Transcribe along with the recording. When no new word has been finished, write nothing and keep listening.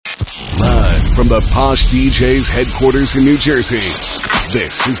from the POSH DJs headquarters in New Jersey.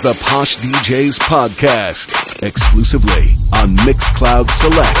 This is the POSH DJs podcast, exclusively on Mixcloud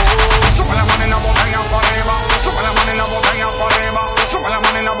Select. Sube la mano en la botella por arriba, sube la mano en la botella por arriba, sube la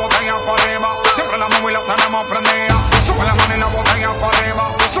mano en la botella por arriba, siempre la móvil la tenemos prendida. Sube la mano en la botella por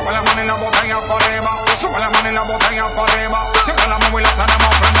arriba, sube la mano en la botella por arriba, sube la mano en la botella por arriba, siempre la móvil la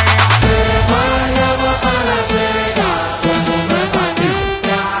tenemos prendida. Vaya agua para la seca, todo el mundo en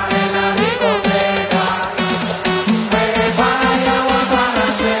patilla en la discoteca. Vaya agua para la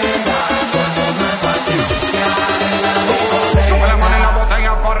seca, todo el mundo en patilla en la discoteca. Sube la mano en la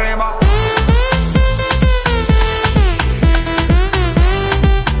botella por arriba.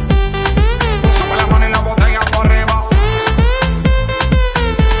 Sube la mano en la botella por arriba.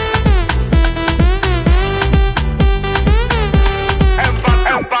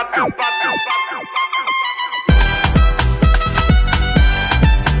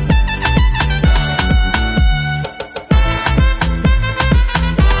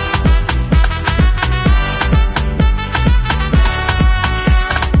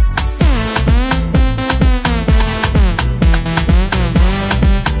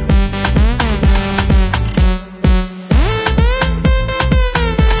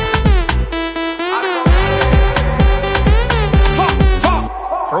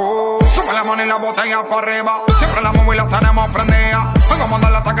 Sube la mano en la botella por arriba, siempre la móvil la tenemos prendida. Vengo a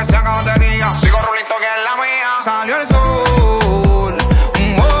mandarla hasta que se haga de día. Sigo rulito que es la mía. Salió el sol,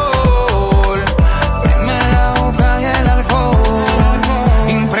 un gol. Prime la boca y el alcohol.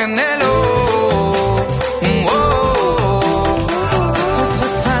 Impréndelo, un gol. Esto se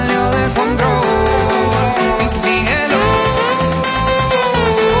salió de control. Y síguelo.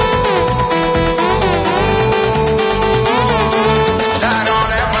 La no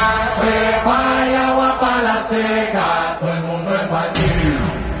le va. Vaya agua para la seca, todo el mundo en patilla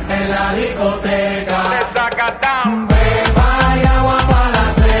en la discoteca. Vaya agua para la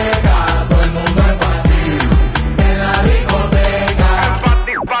seca, todo el mundo en patilla en la discoteca.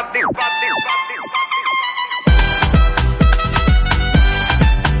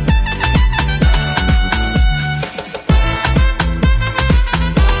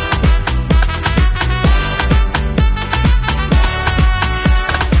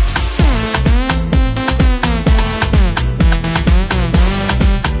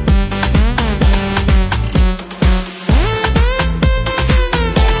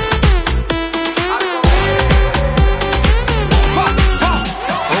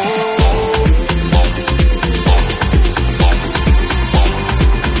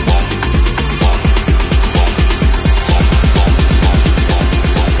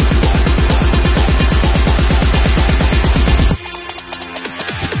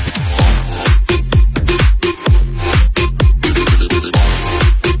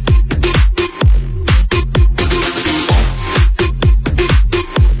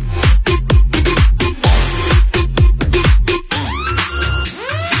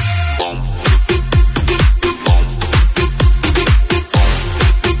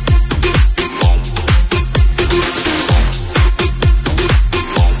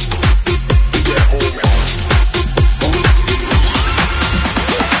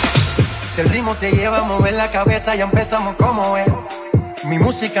 Si el ritmo te lleva a mover la cabeza, ya empezamos como es. Mi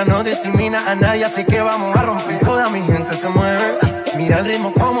música no discrimina a nadie, así que vamos a romper. Toda mi gente se mueve, mira el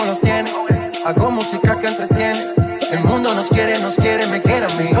ritmo como los tiene. Hago música que entretiene. El mundo nos quiere, me quiere a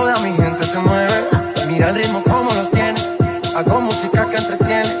mí. Toda mi gente se mueve, mira el ritmo como los tiene. Hago música que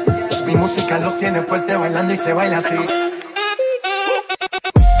entretiene. Mi música los tiene fuerte bailando y se baila así.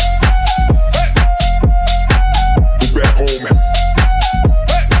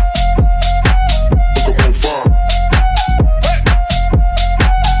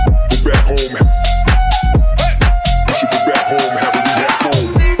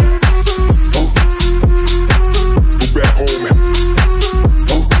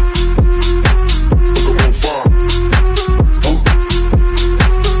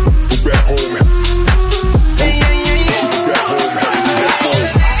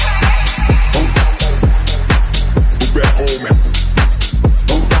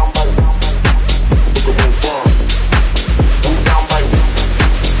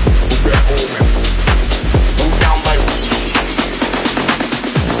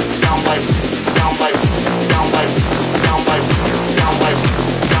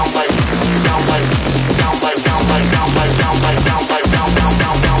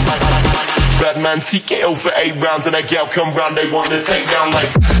 Man, TKO for 8 rounds and that gal come round, they want to take down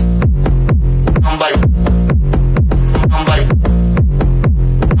like I'm like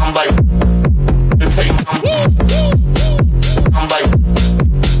to take I'm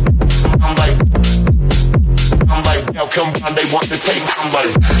like come round, they want to take. I'm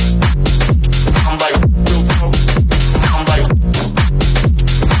like, real talk. I'm like,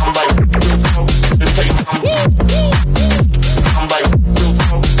 real talk. To take. I'm like, real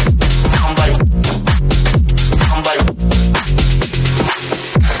talk. I'm like.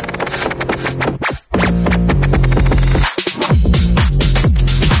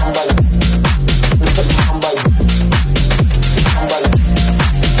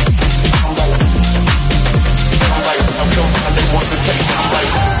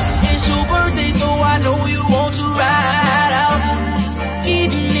 It's your birthday, so I know you want to ride out.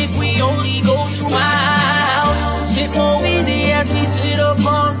 Even if we only go to my house, sit more easy as we sit up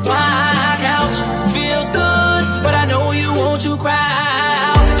on my couch. Feels good, but I know you want to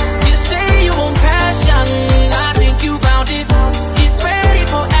cry out. You say you want passion, I think you found it. Get ready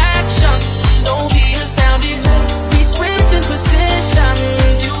for action, don't be astounded. We switching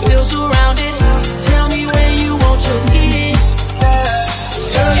positions, you feel surrounded. Tell me where you want your kid.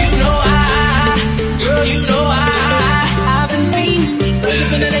 Girl, you know I've been fiending,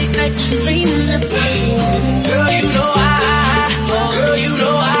 living the late night dreaming about you. Girl, you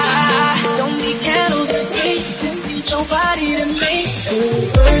know I don't need candles to paint, just need your body to make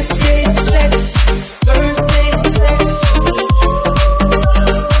birthday sex, birthday sex.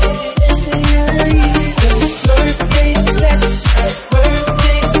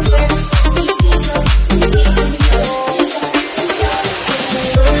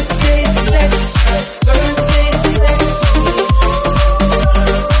 Birthday sex, birthday sex.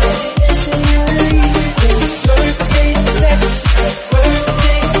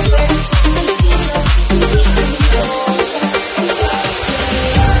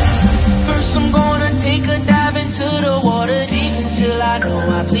 First I'm gonna take a dive into the water deep until I know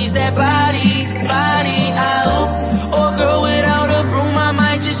I please that body, I hope. Or girl, without a broom I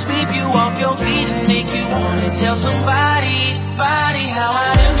might just sweep you off your feet and make you wanna tell somebody how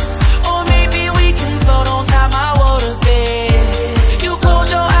I am. Or maybe we can float on top my water bed. You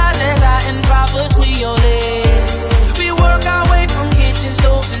close your eyes as I drop between your legs. We work our way from kitchen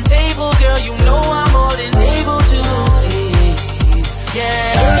stoves and tables. Girl, you know I'm more than able to.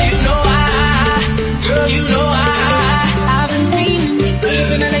 Yeah, girl, you know I've been fiending,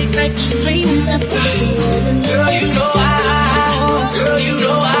 living a late night dreaming about you. Girl, you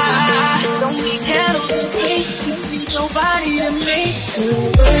know I don't need candles to paint, just need your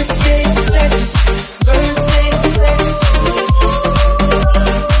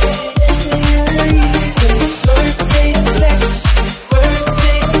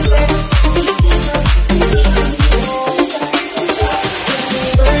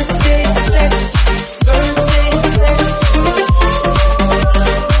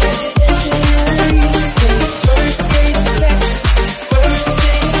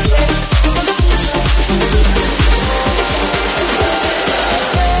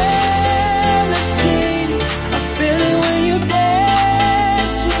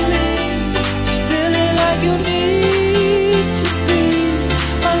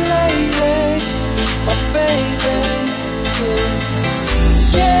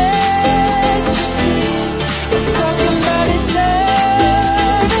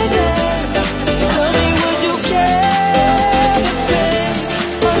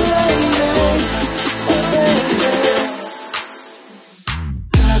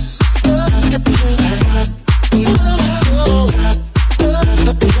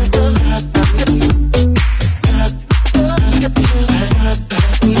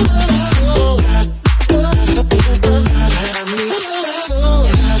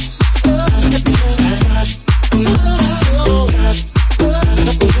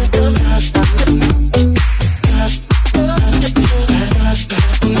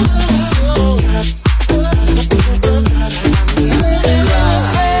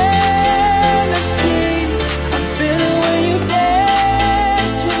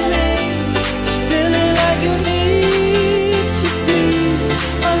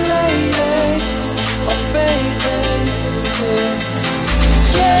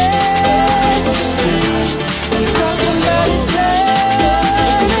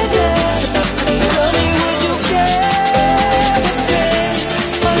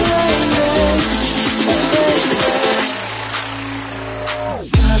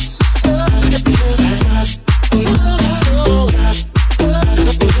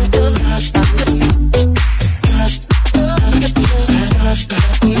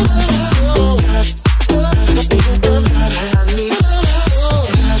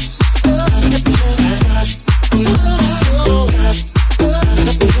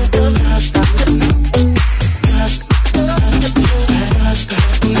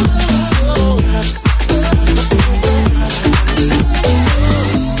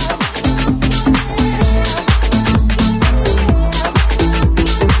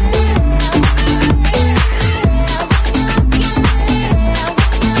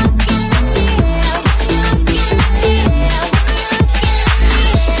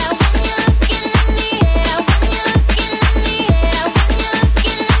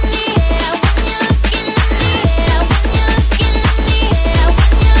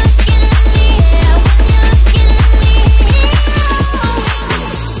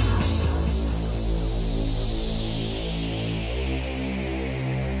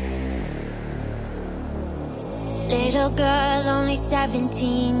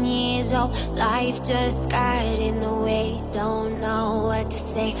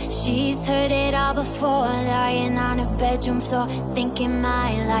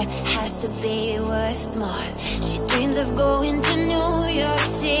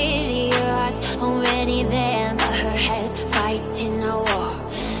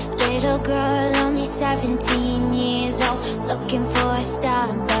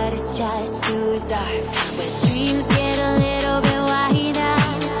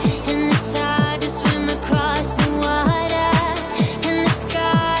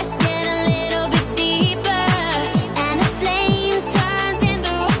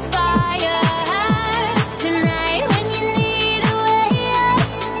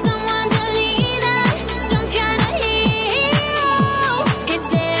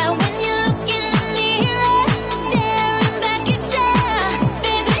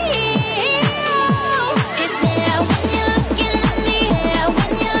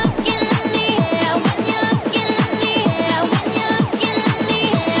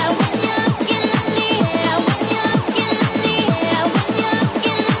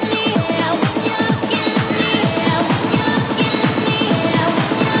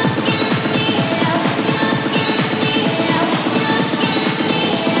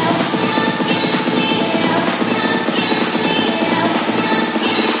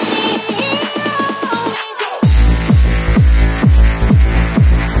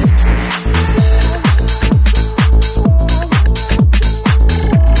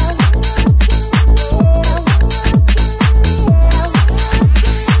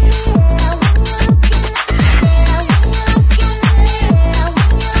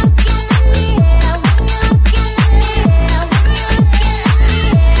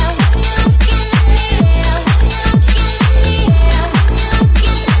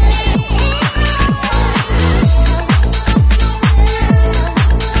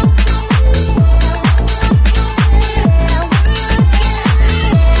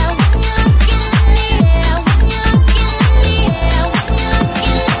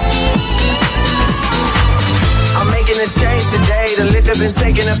been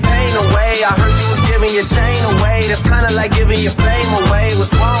taking the pain away. I heard you was giving your chain away. That's kinda like giving your fame away. What's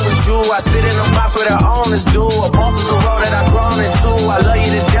wrong with you? I sit in a box where the owners do. A boss is a role that I've grown into. I love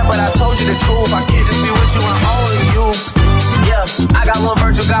you to death, but I told you the truth. I can't just be with you and only you. Yeah, I got one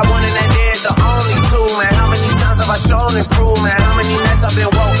virtual, got one in that there's the only two, man. How many times have I shown and proved, man? How many nights I've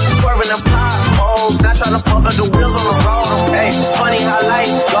been woke, swerving the potholes, not trying to fuck up the wheels on the road, okay? Funny how life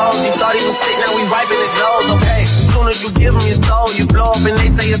goes. He thought he was sick, now we wiping his nose, okay? Soon as you give him your soul, you blow up and they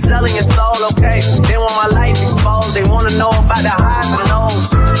say you're selling your soul, okay? They want my life exposed, they wanna know about the highs and lows.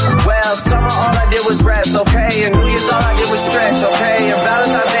 Well, summer all I did was rest, okay? And New Year's all I did was stretch, okay? And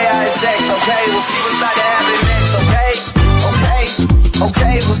Valentine's Day I had sex, okay? We'll see what's about to happen next, okay?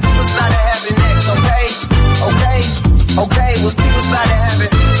 Okay, we'll see what's about to happen next, okay? Okay, we'll see what's about to happen.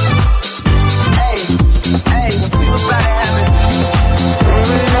 Hey, we'll see what's about to happen. We'll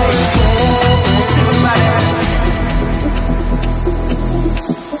see what's about to happen.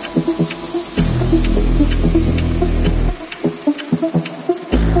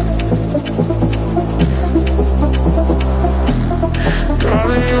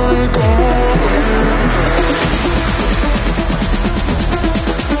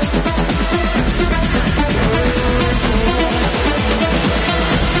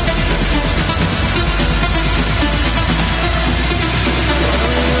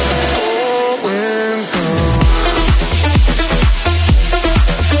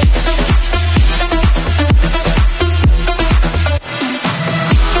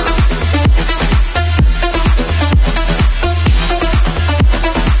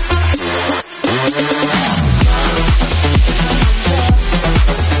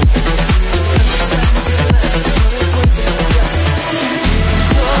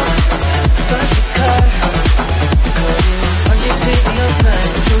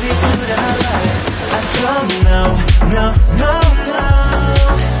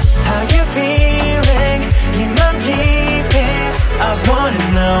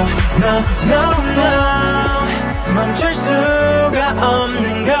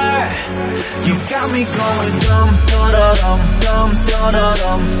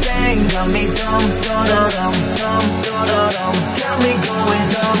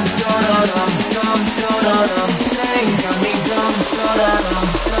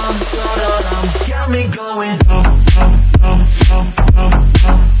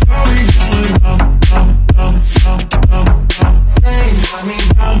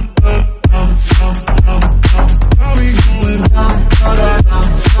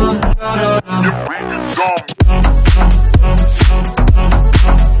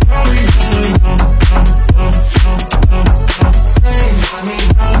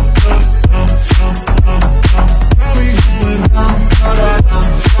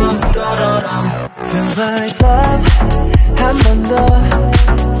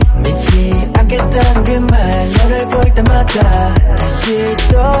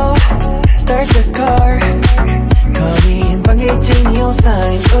 dito. Start the car. 거린 방해진 neon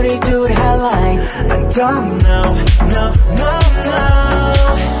sign. 우리 둘의 highlight. I don't know, no, no, no.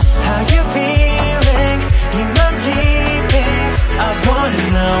 How you feeling? You might leaving. I wanna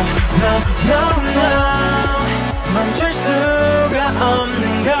know, no, no, no. 멈출 수가 없는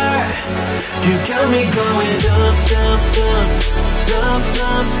걸. You got me going dump, dump, dump, dump,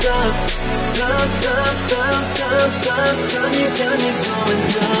 dump, dump, dump, dump, dump, dump, dump, dump. You got me going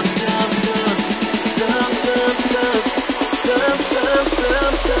dump, dump, dump, dump, dump, dump, dump, dump,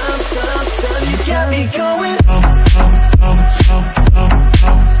 dump, dump, dump, dump. You got me going.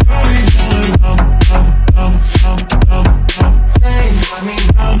 Say what me.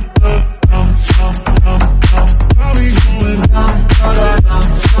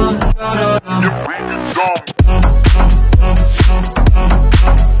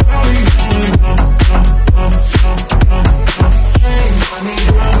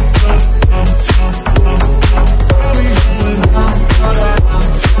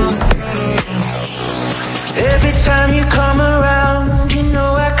 Every time you come around, you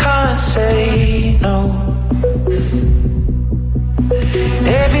know I can't say no.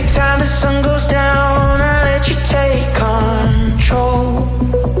 Every time the sun goes down, I let you take control.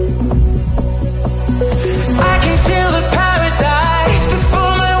 I can feel the paradise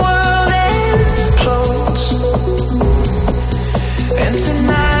before my world implodes. And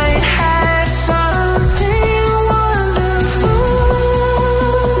tonight had something wonderful.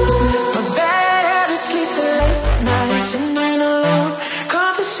 My bad habits lead to late nights and night alone.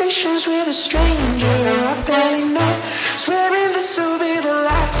 Conversations with a stranger I barely know. Swearing this will be the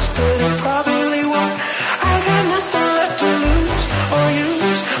last, but it probably won't. I got nothing left to lose or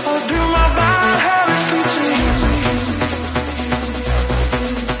use, or do my bad habits lead to you?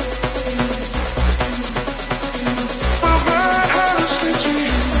 My bad habits lead to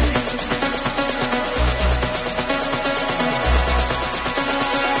you.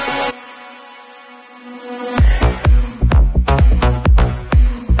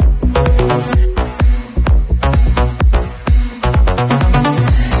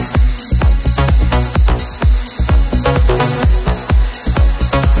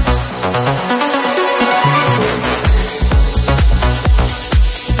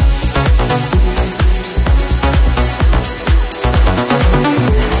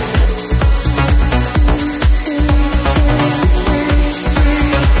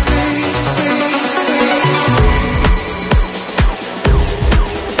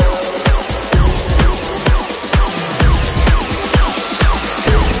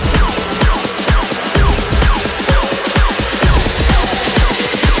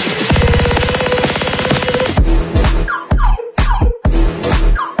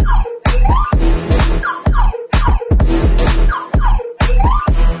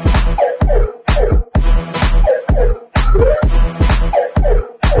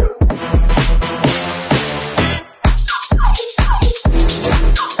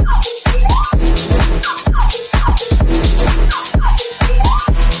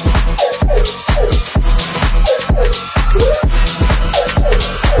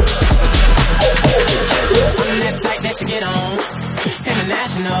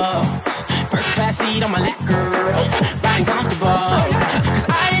 seat on my lap, girl, riding comfortable. Cause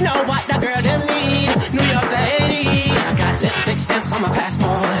I know what that girl them need. New York to Haiti, I got lipstick stamps on my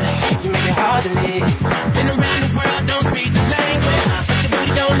passport. You make it hard to live. Been around the world, don't speak the language, but your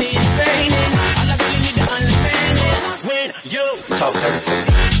booty don't need explaining. All I really need to understand is when you talk dirty to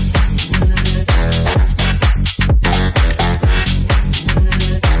me.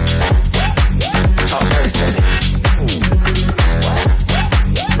 Talk dirty to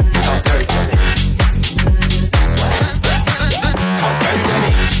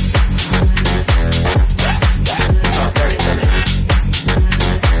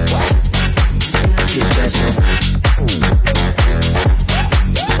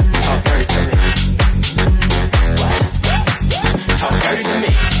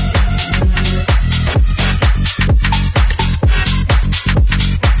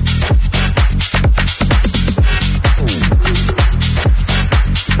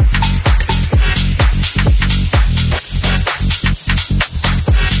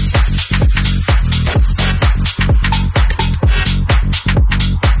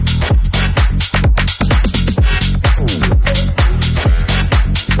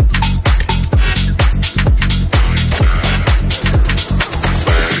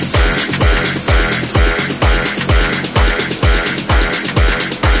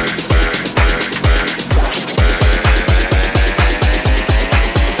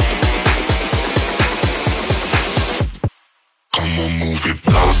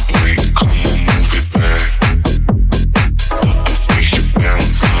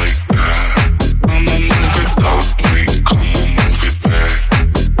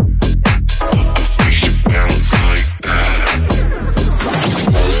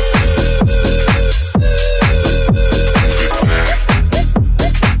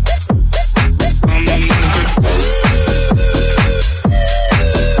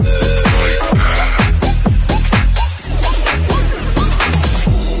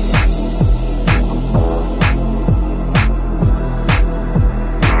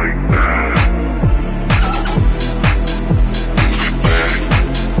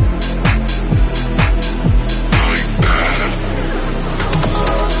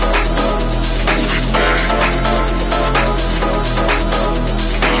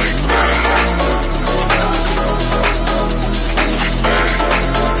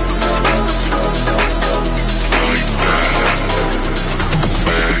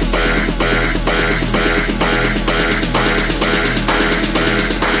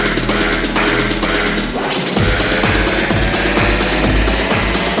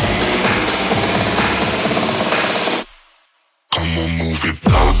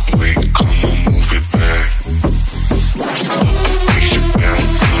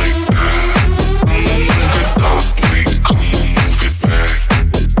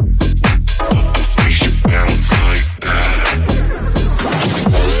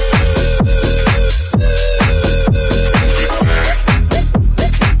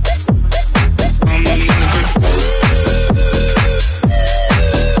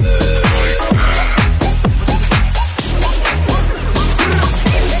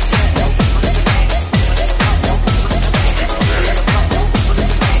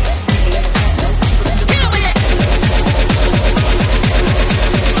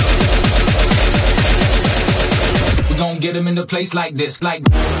get them in the place like this, like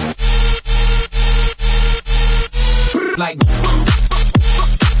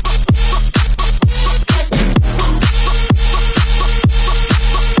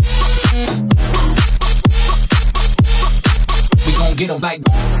we gon' get them like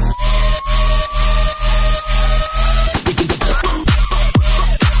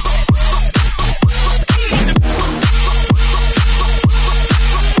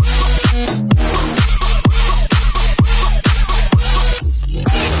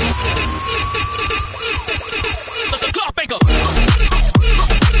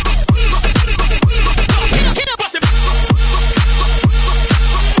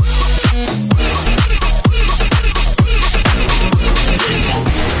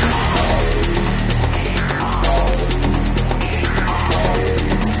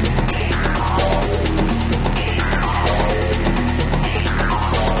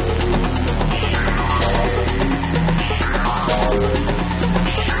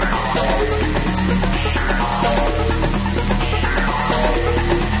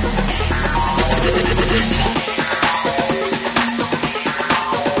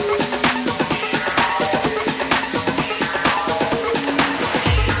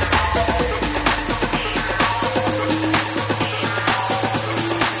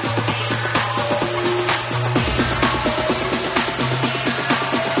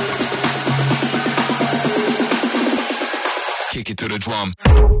to the drum.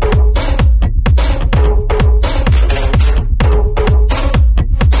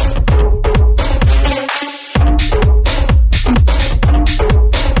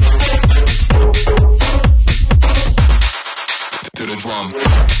 To the drum.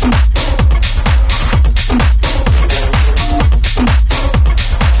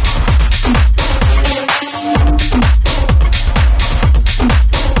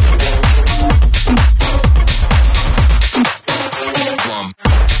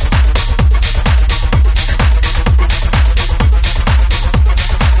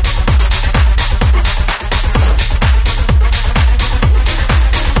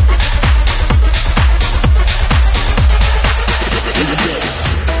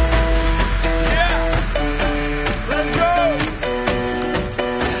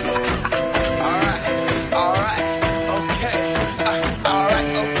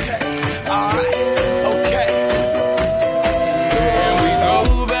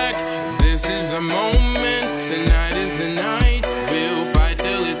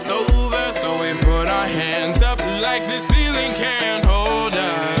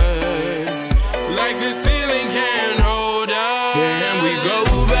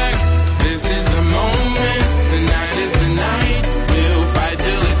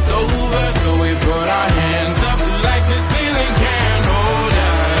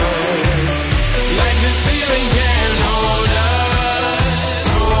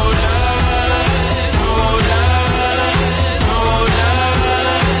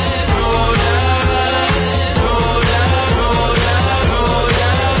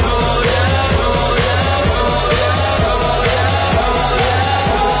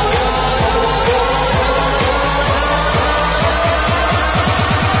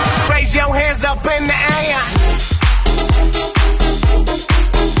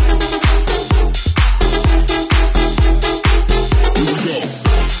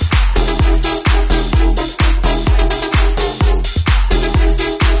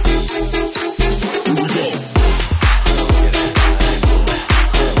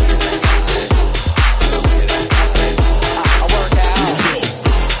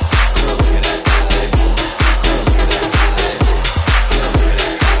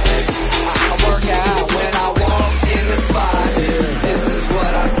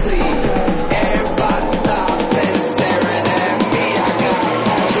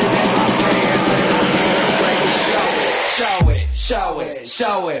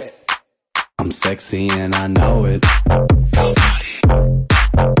 Show it. I'm sexy and I know it.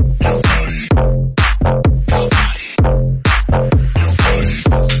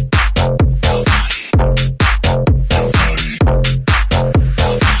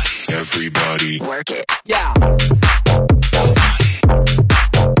 Everybody work it. Yeah.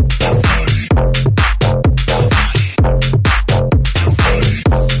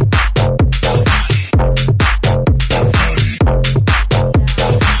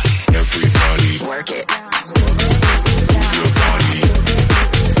 work it. Move your body.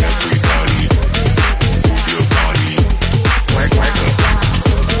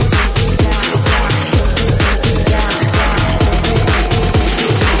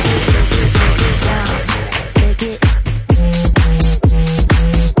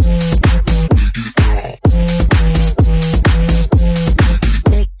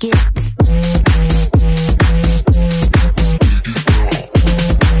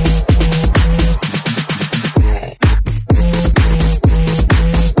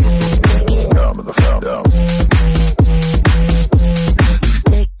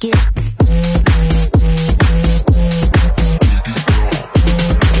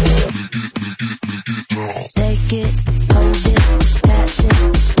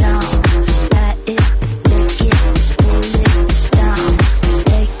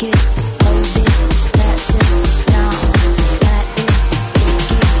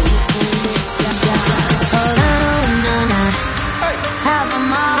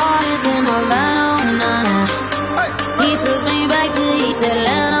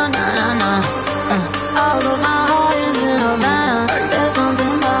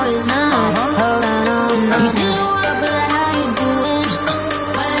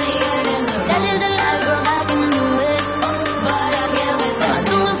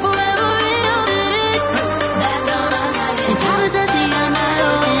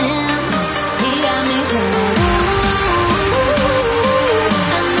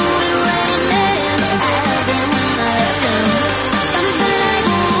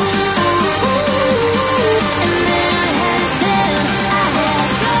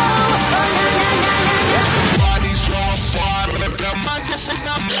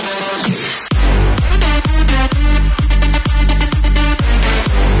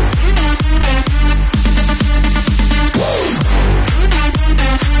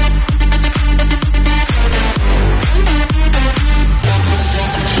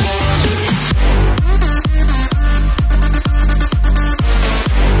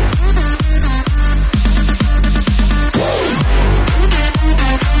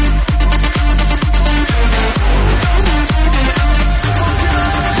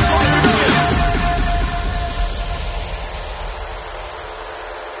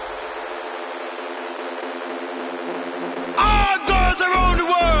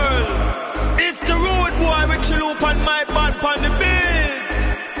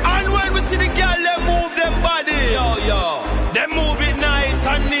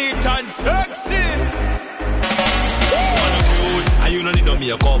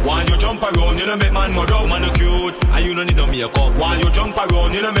 Makeup, while you jump around, you don't make man mud up. Man, you cute, and you don't need no makeup. While you jump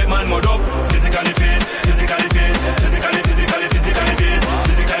around, you don't make man mud up. Physically fit, physically fit, physically, physically, physically fit,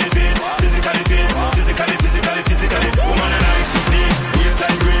 physically fit, physically fit, physically, physically, physically. Woman, a nice, neat,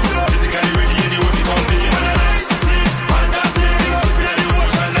 waistline grace, physically ready anywhere we come. Woman, a nice, sweet, fantastic, tripping at the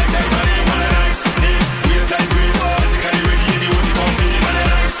ocean like diamond. Woman, a nice, neat, waistline grace, physically ready anywhere we come. Woman, a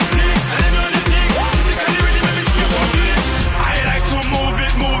nice, neat, and I know the thing, physically ready when we see you come. I like to move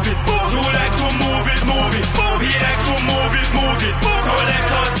it, move it. You like to move it, move it. We like to move it, move it. So let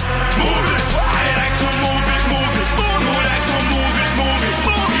us move it. I like to move it, move it. You like to move it, move it.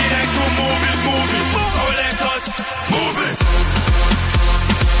 We like to move it, move it. So let us move it.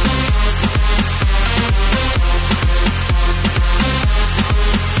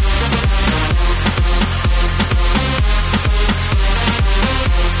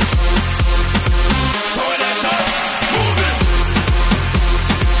 So let us move it.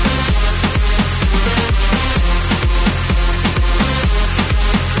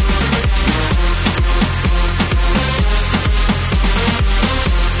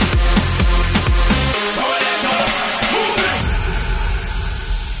 So let us move it.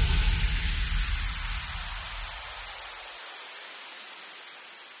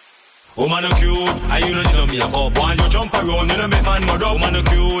 Woman, you cute, and you don't need no makeup. While you jump around, you don't make man mud up. Woman, you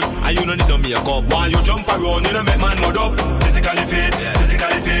cute, and you don't need no makeup. While you jump around, you don't make man mud up. Physically fit,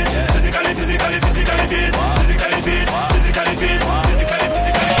 physically fit, physically, physically, physically fit, physically fit, physically fit, physically,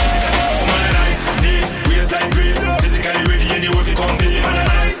 physically, physically. Woman, a nice, neat, waistline grease, physically ready anywhere we come. Woman, a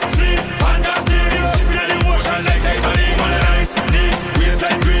nice, sweet, fantastic, tripping at the ocean like Titanic. Woman, a nice, neat,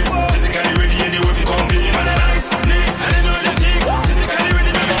 waistline grease, physically ready anywhere we come. Woman, a nice, neat, and I know the thing, physically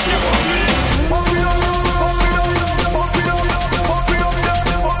ready when we see you come.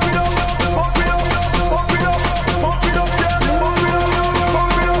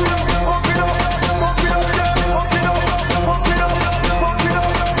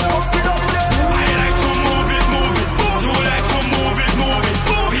 I like to move it, move it. You like to move it, move it.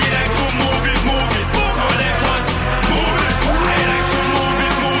 We like to move it, move it. So let us move it. I like to move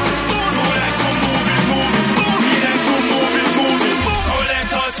it, move it. You like to move it, move it. We like to move it, move it. So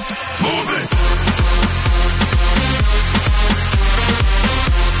let us move it.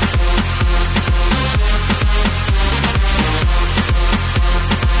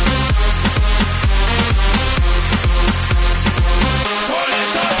 So let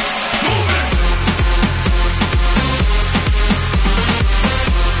us move it.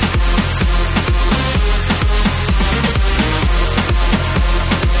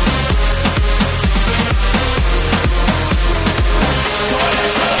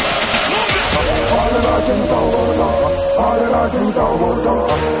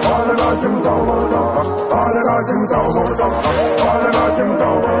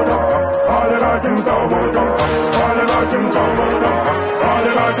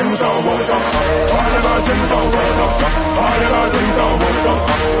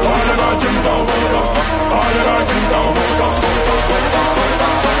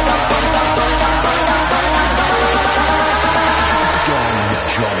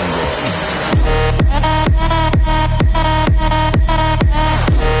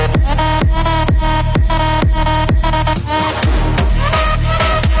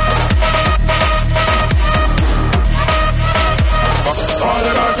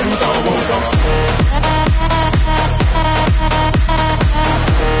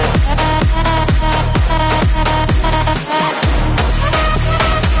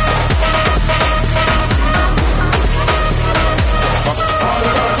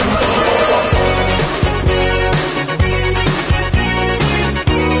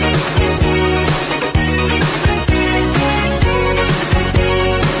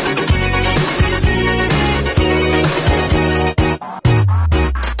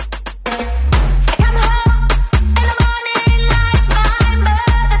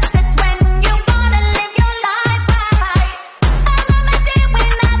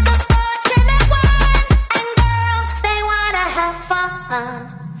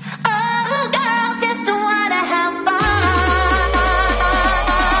 girls just wanna have fun.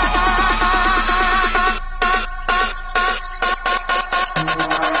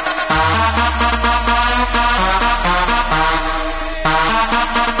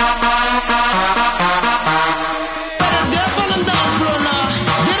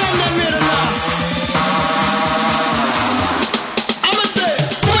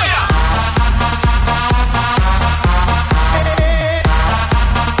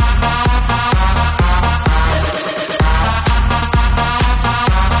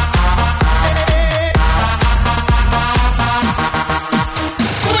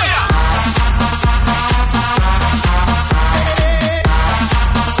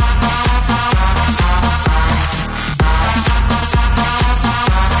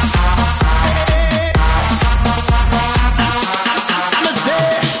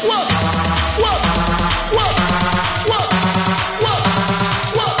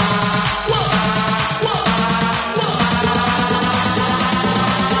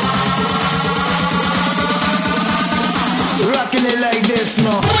 Rocking it like this,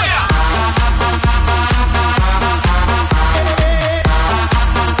 no.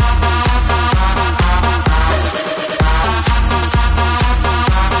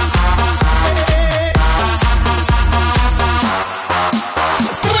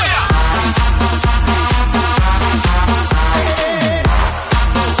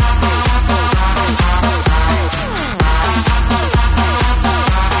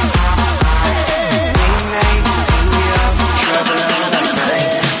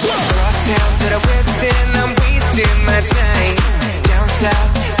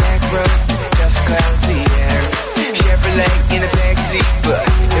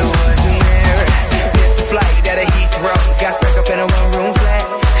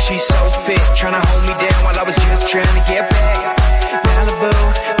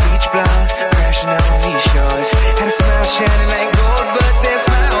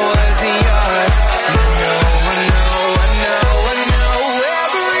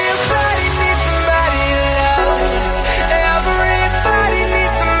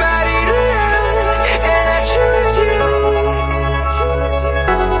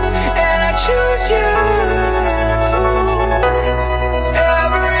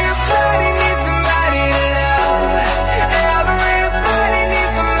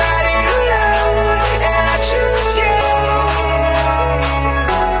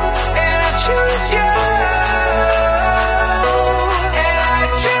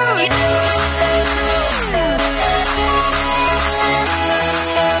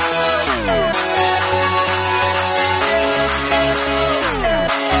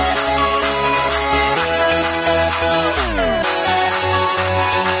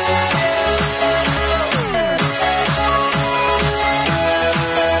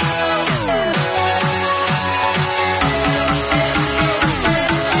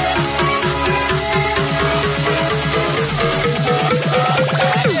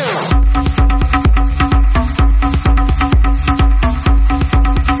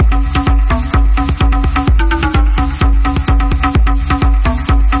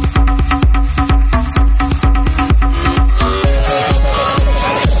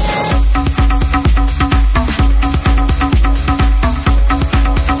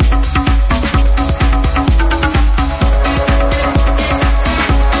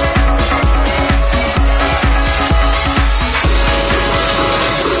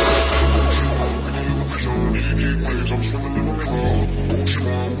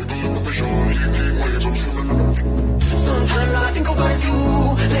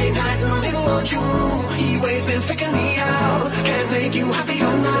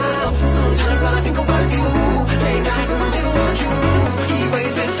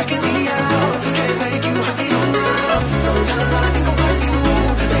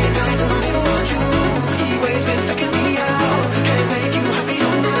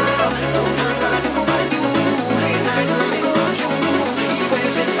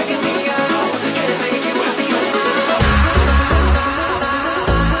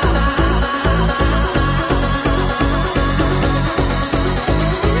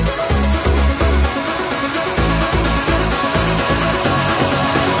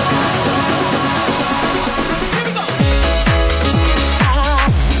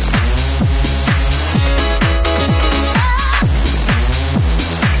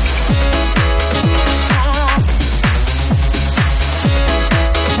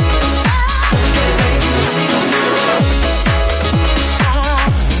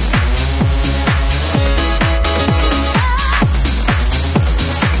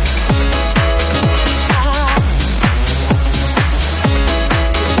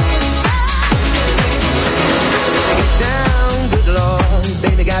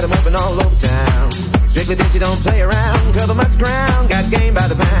 with this, you don't play around. Cover much ground, got game by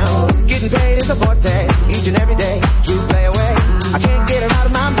the pound. Getting paid is a forte, each and every day. True play away, I can't get her out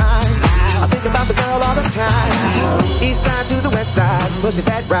of my mind. I think about the girl all the time. East side to the west side, pushing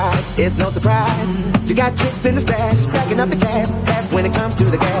fat ride, it's no surprise. She got tricks in the stash, stacking up the cash. That's when it comes to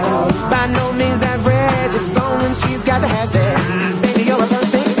the gas. By no means average, it's someone she's got to have there. Baby, you're a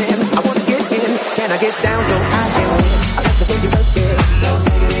perfect 10. I wanna get in, can I get down so I can win? I like the way you work it, no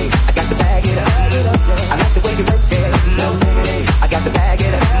diggity. I got to bag it up, yeah. I like the way you work it, no diggity. I got to bag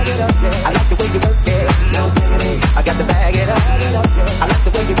it up, yeah. I like the way you work it, no diggity. I got to bag it up, yeah. I like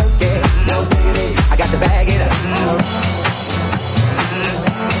the way you work it, no diggity. I got to bag it up.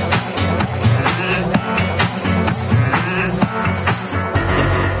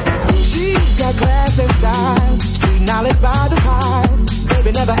 She's got class and style, street knowledge by the pile.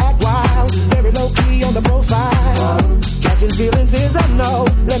 Baby never act wild, very low key on the profile. Catching feelings is a no,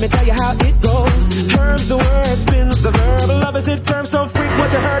 let me tell you how it goes. Curves the word, spins the verb, love is it curves, so freak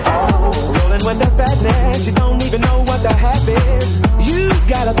what you heard. Oh, rolling with the fatness, you don't even know what the half is. You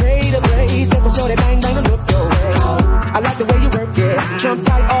gotta pay to play, just for sure they bang bang and look your way. I like the way you work it, trump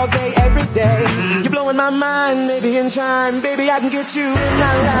tight all day, every day. You're blowing my mind, maybe in time, baby I can get you in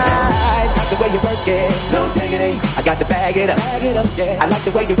my life. I like the way you work it, no diggity. I got to bag it up, yeah. I like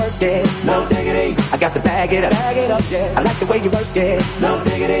the way you work it, no diggity. I got to bag it up, yeah. I like the way you work it, no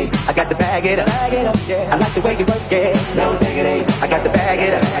diggity. I got to bag it up, yeah. I like the way you work it, no diggity. I got to bag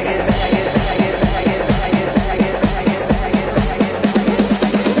it up, bag it up, bag it up.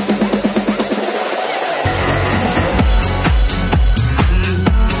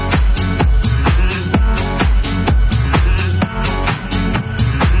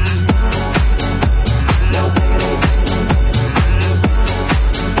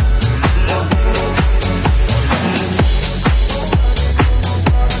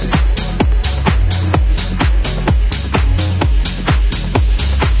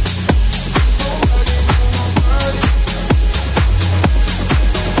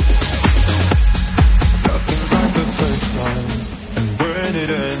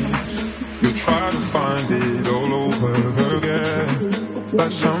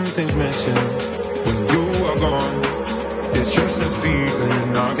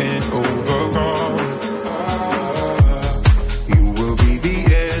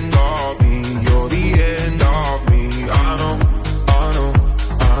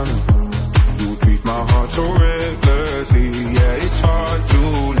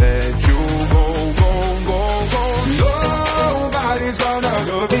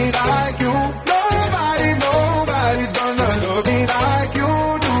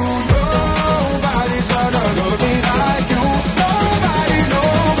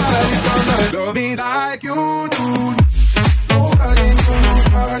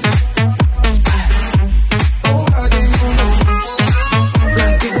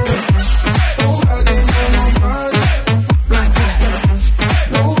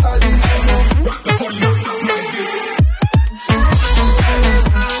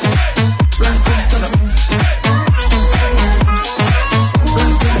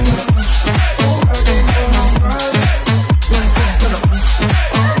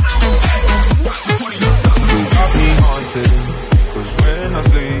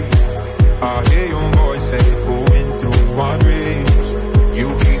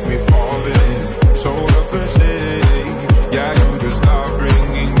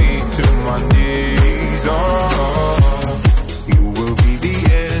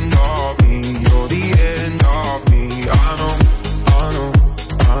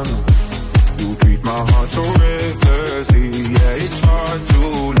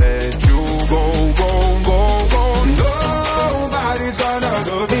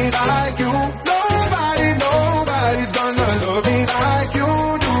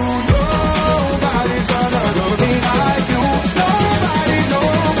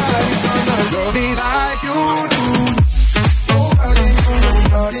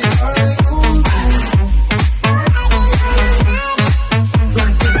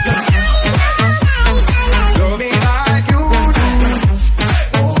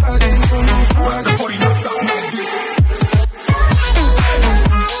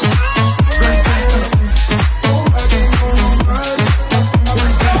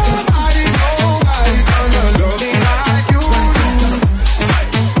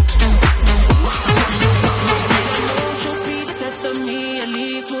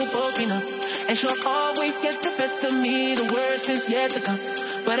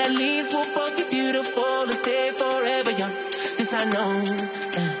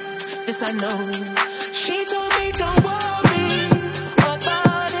 She told me don't worry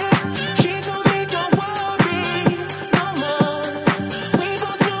about it. She told me don't worry.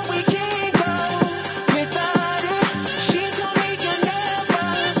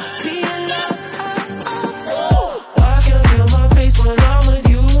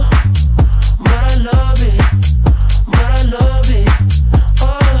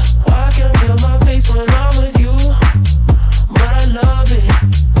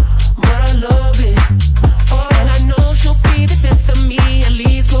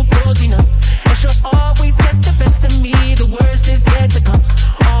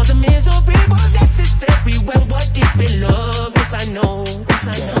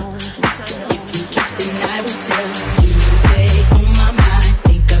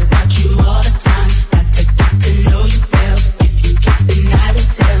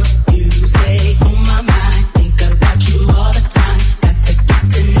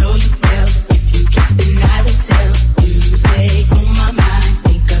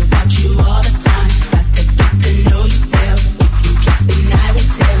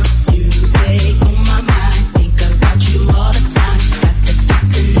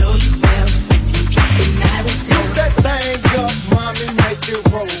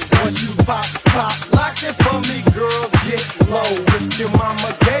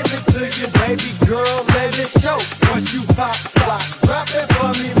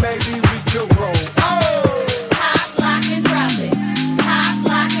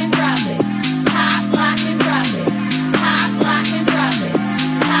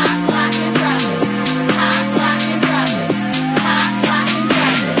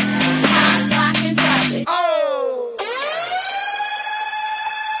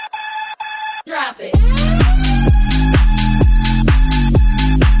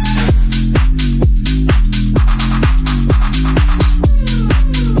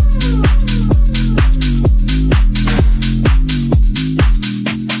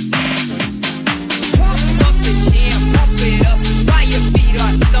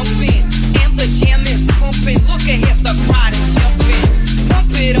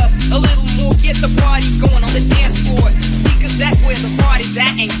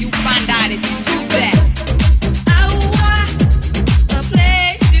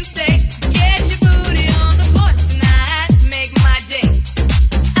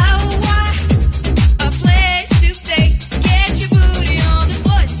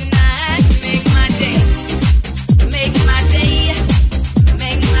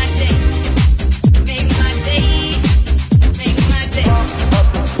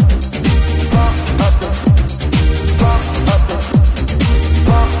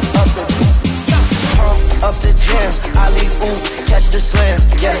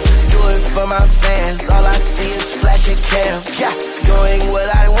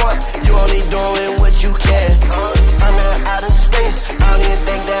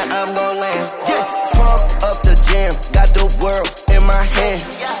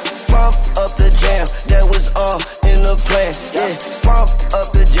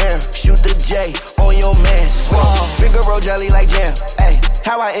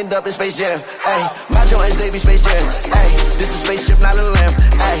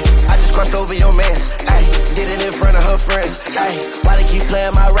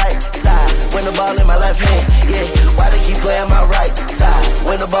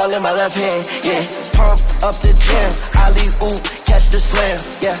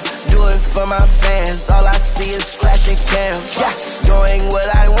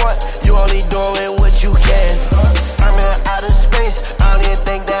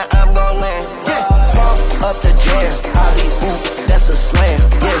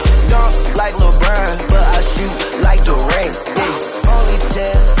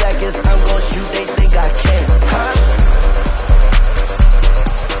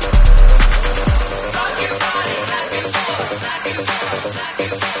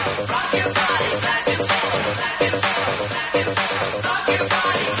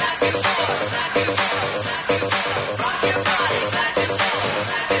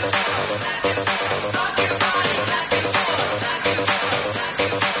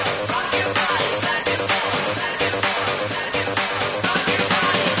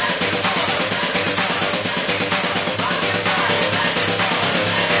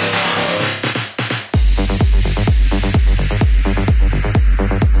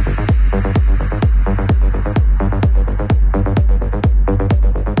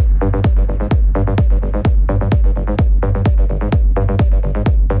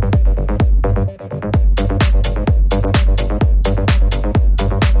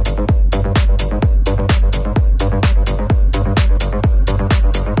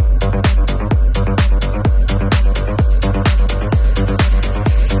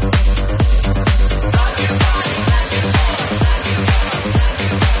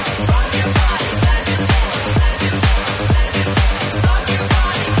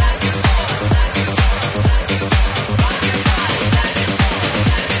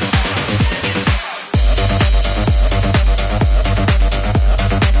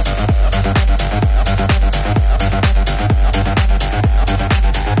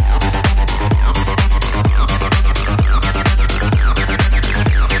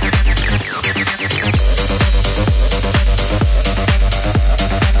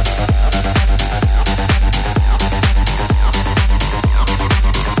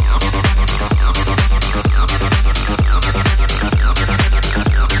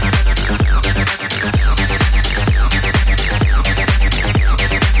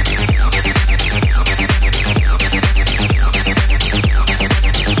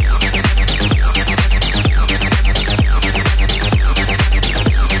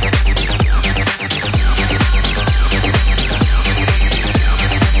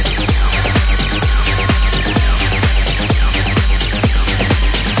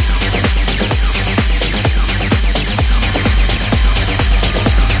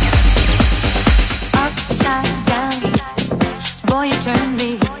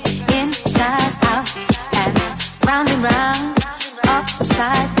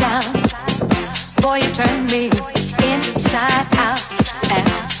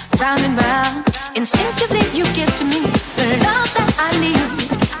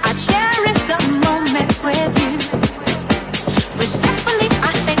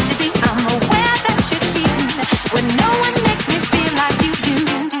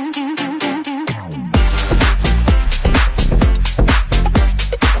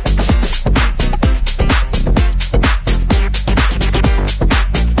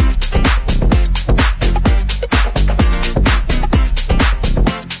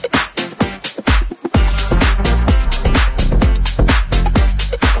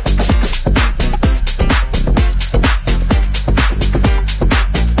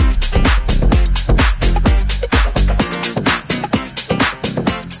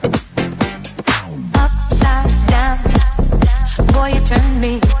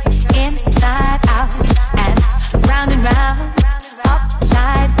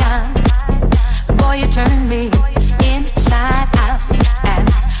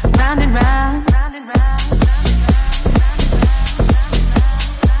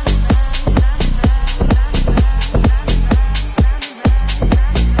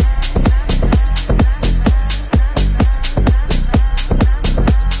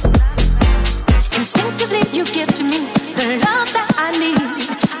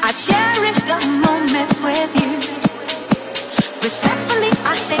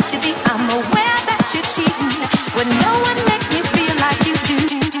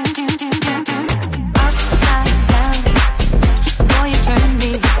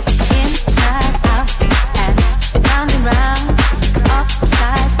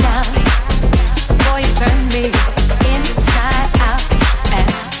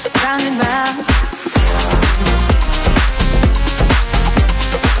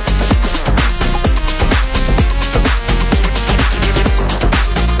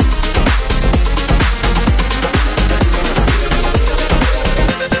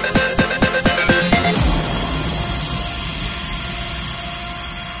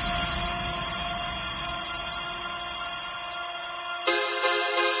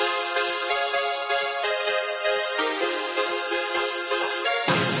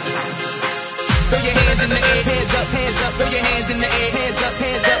 throw your hands in the air, hands up, throw your hands in the air, hands up,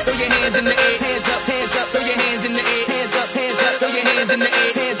 throw your hands in the air, hands up, throw your hands in the air, hands up, throw your hands in the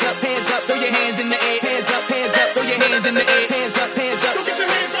air, hands up, throw your hands in the air, hands up, throw your hands in the air, hands up, look at your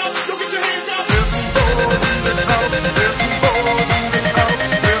hands up, look at your hands up.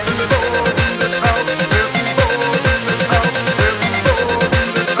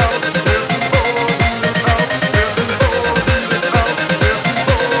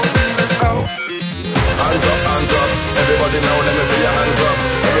 Everybody now, let me see your hands up.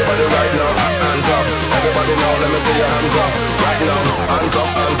 Everybody right now, hands up. Everybody now, let me see your hands up. Right now, hands up,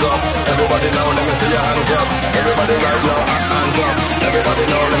 hands up. Everybody now, let me see your hands up. Everybody right now, hands up. Everybody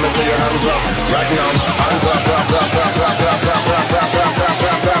now, let me see your hands up. Right now, hands up.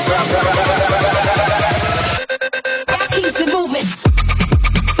 That keeps it moving.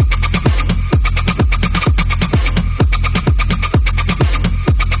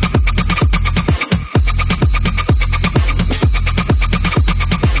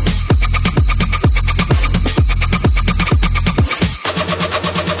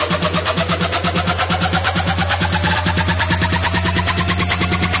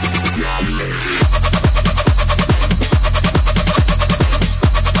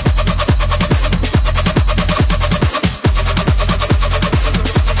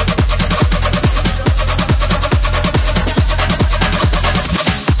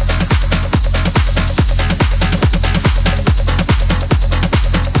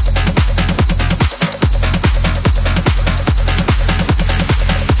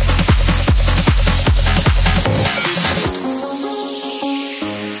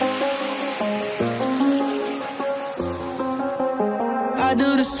 I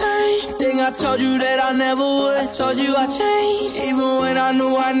do the same thing I told you that I never would. Told you I changed, even when I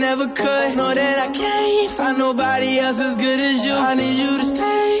knew I never could. Know that I can't find nobody else as good as you. I need you to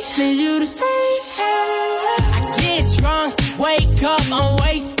stay, need you to stay. I get drunk, wake up, I'm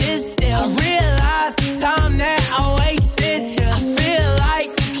wasted still. I realize the time that I wasted. I feel like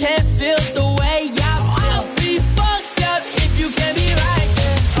you can't feel the way I feel. I'll be fucked up if you can't be right.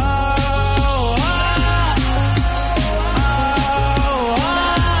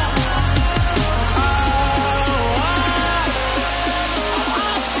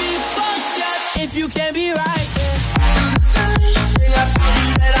 If you can't be right, do the same thing I told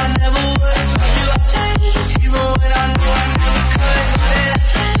you that I never would. Told you I changed, even when I knew I never could. Know that I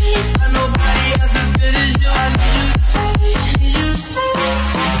can't find nobody else as good as you. I need you to stay, need you to stay.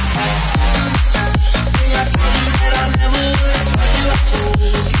 Do the same thing I told you that I never would. Told you I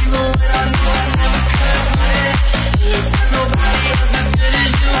changed, even when I knew I never could. Know that I can't find nobody else as good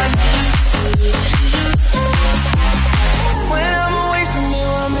as you. I need you to stay, need you to stay. When I'm away from you,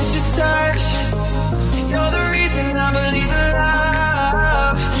 I miss your touch. You're the reason I believe in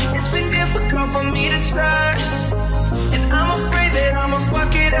love. It's been difficult for me to trust, and I'm afraid that I'ma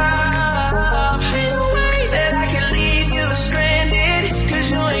fuck it up. Ain't no way that I can leave you stranded.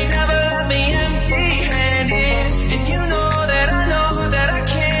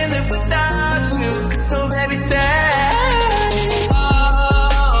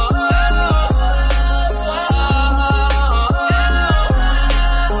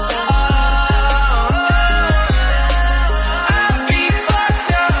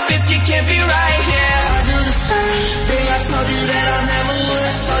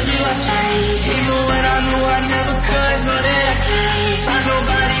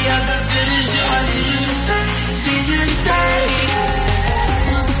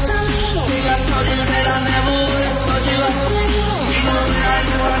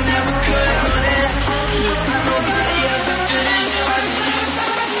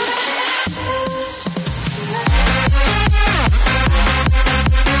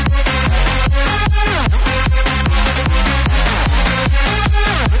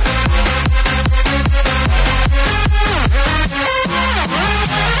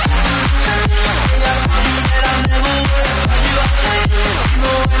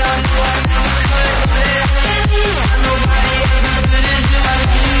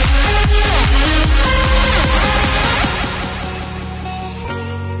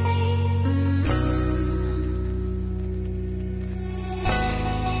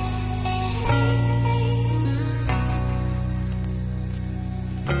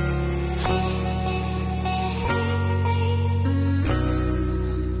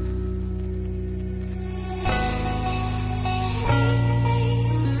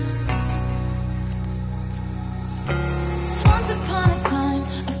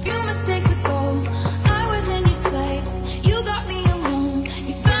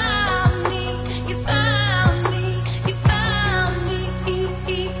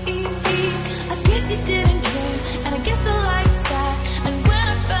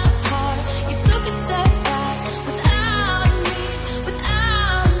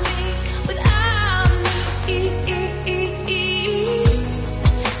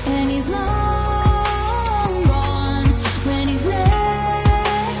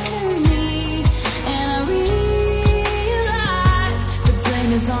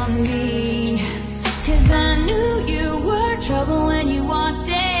 on me, 'cause I knew you were trouble when you walked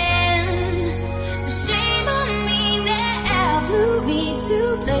in. So shame on me now, blew me to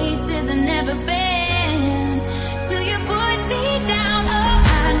places I've never been, till you put me down.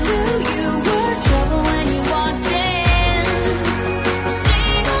 Oh, I knew you were trouble when you walked in. So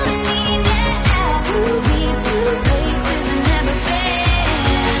shame on me now, blew me to places I've never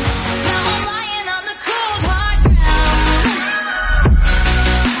been. Now I'm lying on the cold hard ground.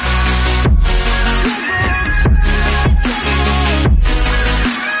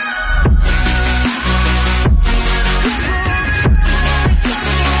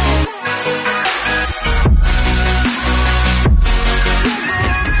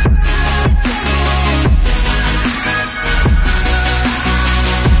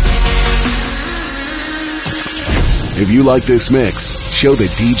 If you like this mix, show the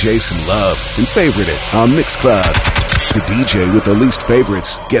DJ some love and favorite it on Mixcloud. The DJ with the least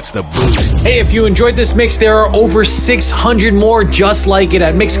favorites gets the boot. Hey, if you enjoyed this mix, there are over 600 more just like it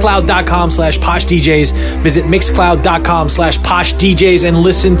at mixcloud.com/poshdjs. Visit mixcloud.com/poshdjs and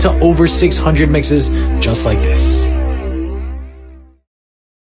listen to over 600 mixes just like this.